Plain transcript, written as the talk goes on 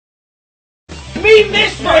Me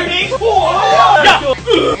miss Brody!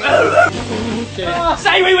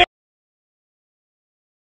 Say we win!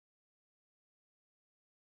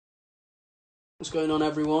 What's going on,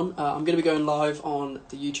 everyone? I'm going to be going live on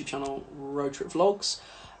the YouTube channel Road Trip Vlogs,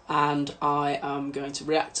 and I am going to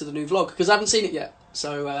react to the new vlog because I haven't seen it yet,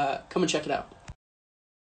 so come and check it out.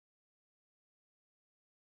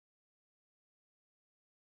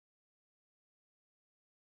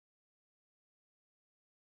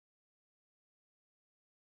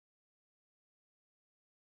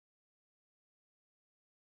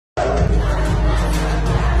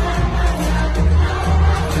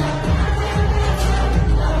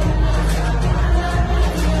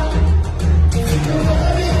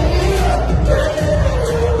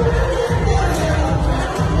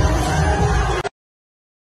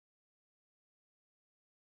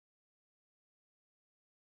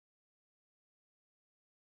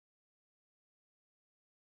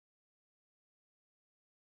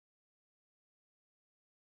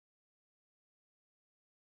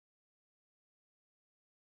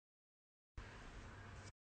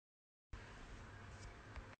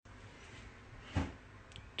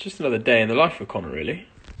 Just another day in the life of Connor, really.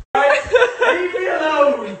 Leave me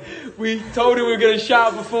alone! We told him we were going to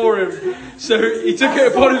shout before him, so he took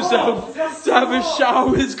it upon himself to have a shower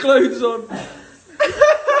with his clothes on.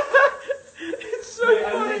 It's so funny.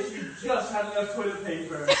 I literally just had enough toilet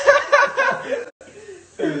paper.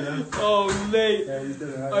 Oh, mate. Yeah, he's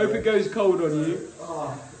doing it right. I hope it goes cold on you.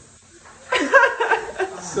 Oh.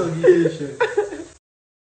 Soggy t-shirt.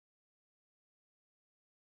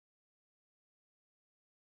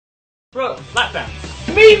 Bro, lap dance.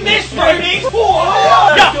 Me miss Brody!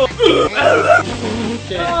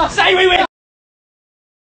 Say we win!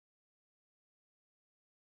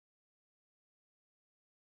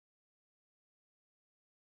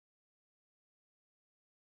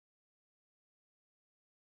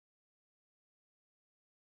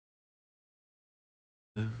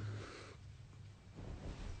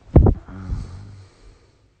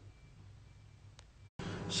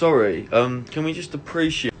 Sorry, can we just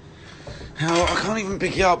appreciate how I can't even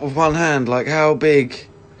pick it up with one hand, like how big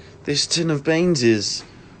this tin of beans is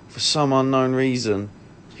for some unknown reason.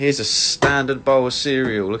 Here's a standard bowl of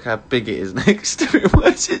cereal, look how big it is next to it. Why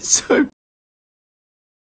is it so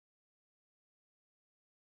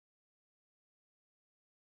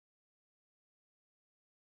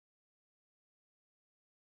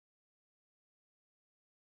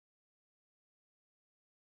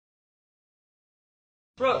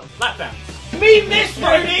Bro, lap dance. Me miss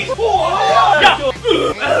Brody!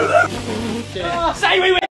 Say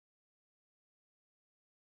we win!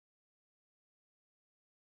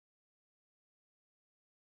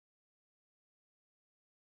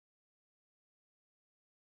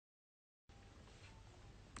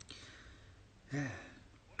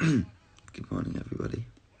 Good morning, everybody.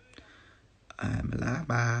 I'm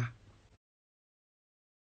Lama.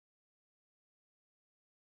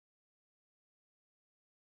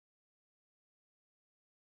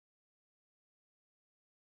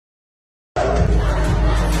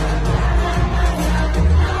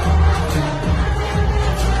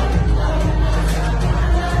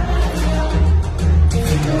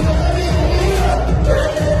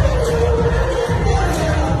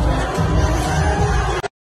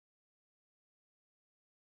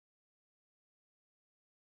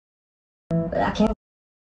 But I can't.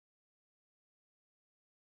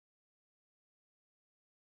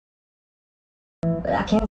 But I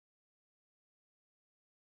can't.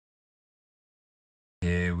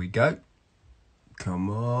 Here we go. Come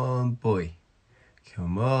on, boy.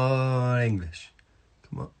 Come on, English.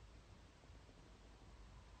 Come on.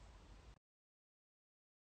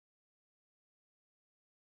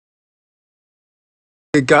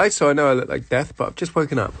 Good guys, so I know I look like death, but I've just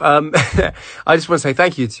woken up. I just want to say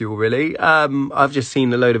thank you to you all, really. I've just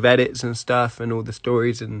seen a load of edits and stuff and all the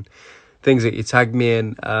stories and things that you tagged me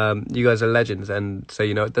in. You guys are legends, and so,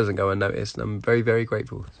 you know, it doesn't go unnoticed, and I'm very, very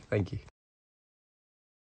grateful. Thank you.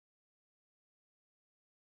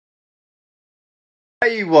 I'll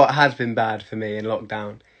tell you what has been bad for me in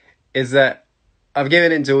lockdown is that I've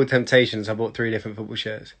given in to all temptations. I bought 3 different football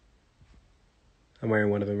shirts. I'm wearing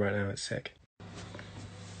one of them right now, it's sick.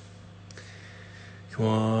 Come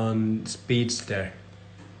on, speedster.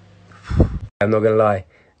 I'm not gonna lie,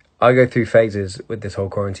 I go through phases with this whole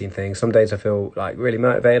quarantine thing. Some days I feel like really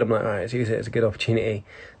motivated. I'm like, all right, let's use it as a good opportunity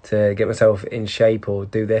to get myself in shape or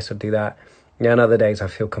do this or do that. Yeah, and other days I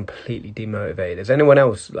feel completely demotivated. Is anyone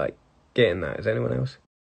else like getting that? Is anyone else?